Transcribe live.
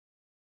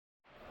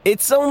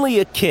It's only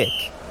a kick,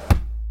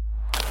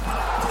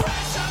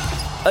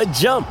 a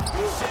jump,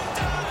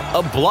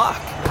 a block.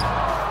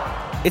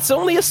 It's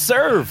only a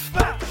serve.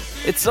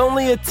 It's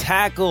only a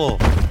tackle,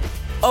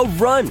 a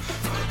run.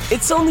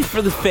 It's only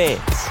for the fans.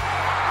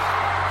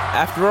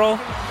 After all,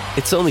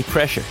 it's only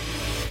pressure.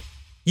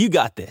 You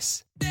got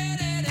this.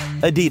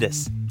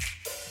 Adidas.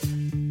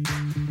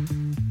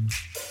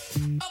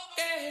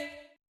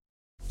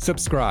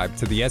 Subscribe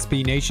to the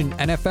SB Nation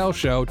NFL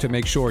show to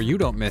make sure you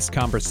don't miss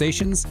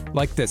conversations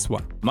like this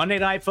one. Monday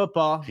Night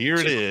Football. Here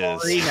it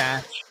is.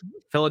 Rematch.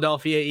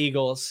 Philadelphia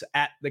Eagles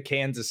at the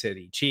Kansas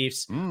City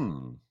Chiefs.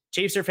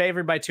 Chiefs are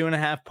favored by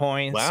 2.5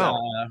 points. Wow.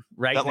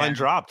 Right that now. line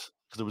dropped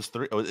because it was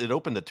 3. It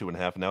opened at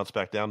 2.5. Now it's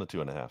back down to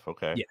 2.5.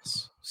 Okay.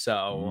 Yes.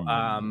 So,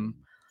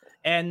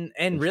 and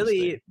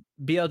really,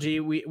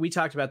 BLG, we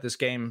talked about this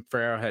game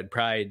for Arrowhead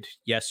Pride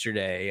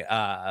yesterday,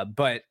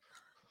 but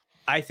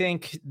I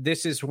think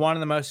this is one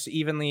of the most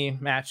evenly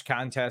matched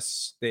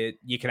contests that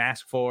you can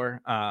ask for.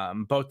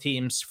 Both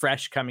teams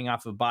fresh coming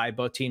off of bye,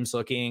 both teams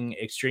looking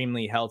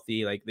extremely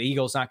healthy. Like the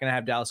Eagles not going to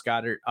have Dallas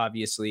Goedert,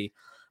 obviously.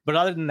 But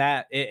other than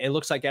that, it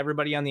looks like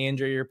everybody on the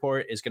injury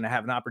report is going to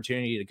have an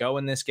opportunity to go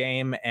in this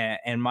game.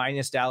 And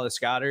minus Dallas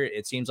Goedert,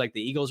 it seems like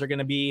the Eagles are going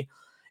to be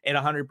at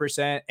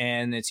 100%,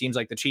 and it seems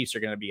like the Chiefs are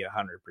going to be at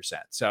 100%.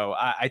 So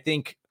I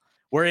think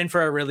we're in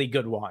for a really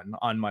good one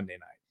on Monday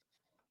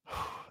night.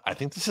 I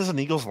think this is an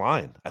Eagles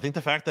line. I think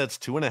the fact that it's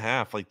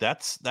 2.5, like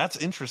that's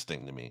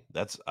interesting to me.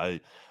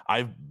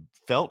 I've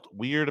felt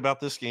weird about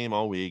this game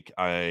all week.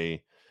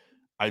 I've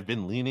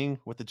been leaning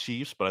with the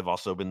Chiefs, but I've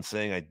also been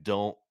saying I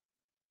don't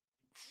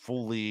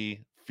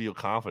fully feel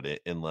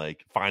confident in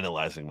like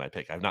finalizing my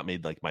pick. I've not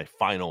made like my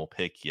final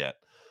pick yet,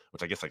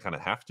 which I guess I kind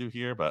of have to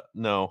here, but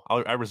no,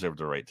 I reserve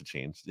the right to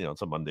change. You know,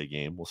 it's a Monday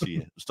game. We'll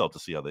see. Still have to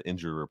see how the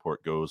injury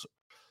report goes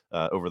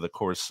over the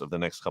course of the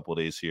next couple of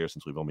days here,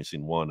 since we've only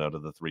seen 1 out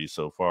of the 3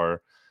 so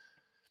far.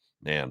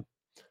 Man,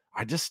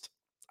 I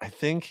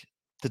think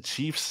the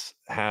Chiefs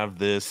have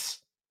this,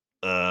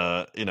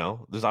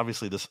 there's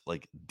obviously this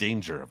like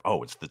danger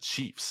of, it's the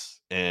Chiefs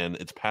and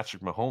it's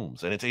Patrick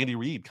Mahomes and it's Andy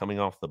Reid coming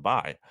off the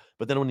bye.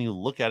 But then when you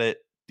look at it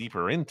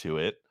deeper into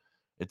it,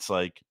 it's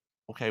like,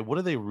 okay, what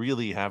do they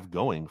really have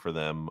going for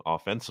them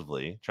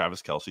offensively?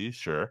 Travis Kelce,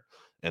 sure.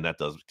 And that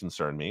does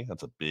concern me.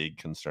 That's a big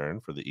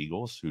concern for the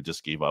Eagles, who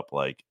just gave up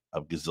like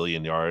a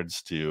gazillion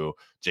yards to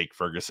Jake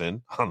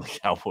Ferguson on the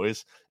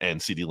Cowboys,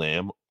 and CeeDee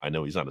Lamb. I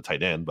know he's not a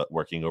tight end, but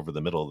working over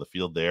the middle of the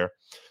field there.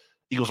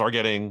 Eagles are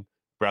getting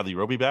Bradley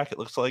Roby back, it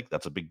looks like.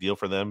 That's a big deal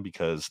for them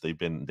because they've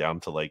been down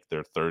to like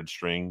their third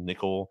string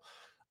nickel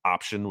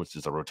option, which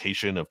is a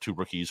rotation of 2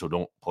 rookies who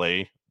don't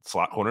play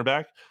slot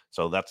cornerback.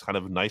 So that's kind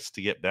of nice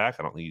to get back.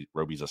 I don't think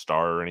Roby's a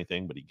star or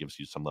anything, but he gives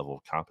you some level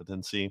of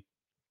competency.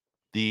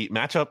 The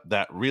matchup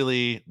that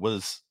really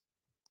was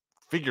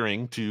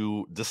figuring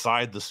to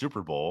decide the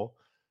Super Bowl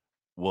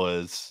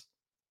was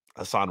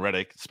Hassan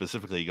Reddick,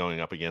 specifically going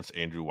up against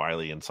Andrew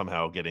Wiley and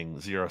somehow getting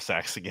 0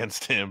 sacks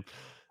against him.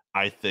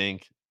 I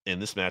think in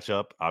this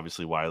matchup,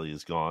 obviously Wiley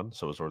is gone,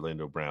 so is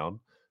Orlando Brown.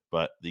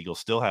 But the Eagles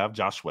still have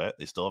Josh Sweat.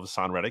 They still have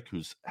Hassan Reddick,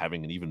 who's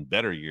having an even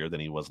better year than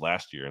he was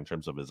last year in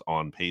terms of his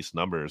on-pace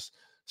numbers.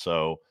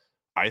 So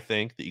I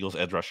think the Eagles'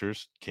 edge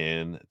rushers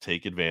can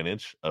take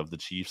advantage of the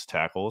Chiefs'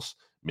 tackles.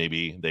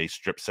 Maybe they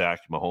strip sack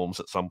Mahomes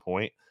at some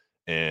point,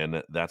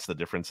 and that's the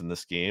difference in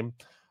this game.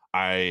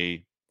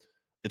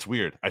 It's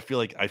weird. I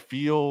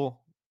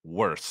feel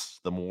worse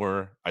the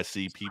more I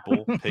see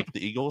people pick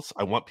the Eagles.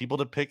 I want people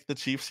to pick the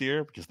Chiefs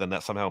here because then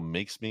that somehow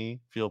makes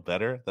me feel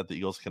better that the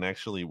Eagles can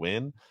actually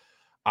win.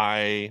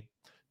 I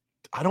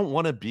don't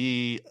want to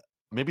be,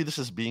 maybe this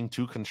is being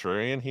too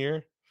contrarian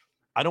here.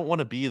 I don't want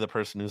to be the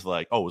person who's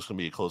like, it's going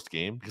to be a close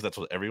game, because that's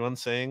what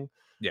everyone's saying.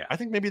 Yeah. I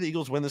think maybe the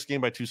Eagles win this game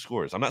by 2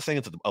 scores. I'm not saying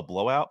it's a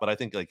blowout, but I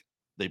think like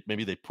they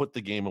put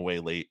the game away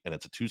late and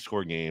it's a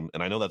 2-score game.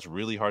 And I know that's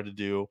really hard to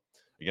do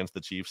against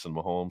the Chiefs and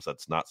Mahomes.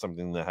 That's not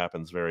something that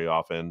happens very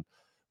often.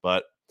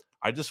 But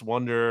I just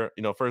wonder,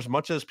 for as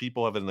much as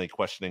people have been like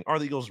questioning, are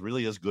the Eagles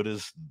really as good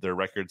as their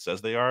record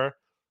says they are?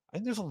 I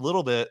think there's a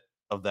little bit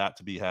of that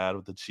to be had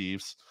with the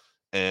Chiefs.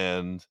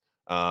 And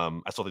I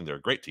still think they're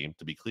a great team,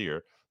 to be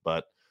clear,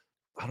 but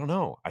I don't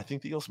know. I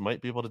think the Eagles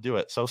might be able to do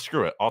it. So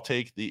screw it. I'll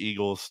take the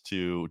Eagles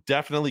to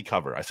definitely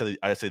cover. I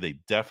say they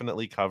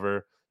definitely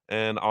cover,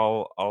 and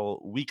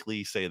I'll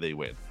weekly say they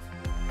win.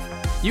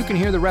 You can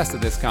hear the rest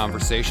of this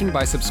conversation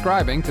by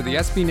subscribing to the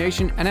SB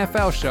Nation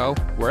NFL show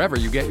wherever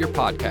you get your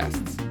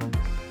podcasts.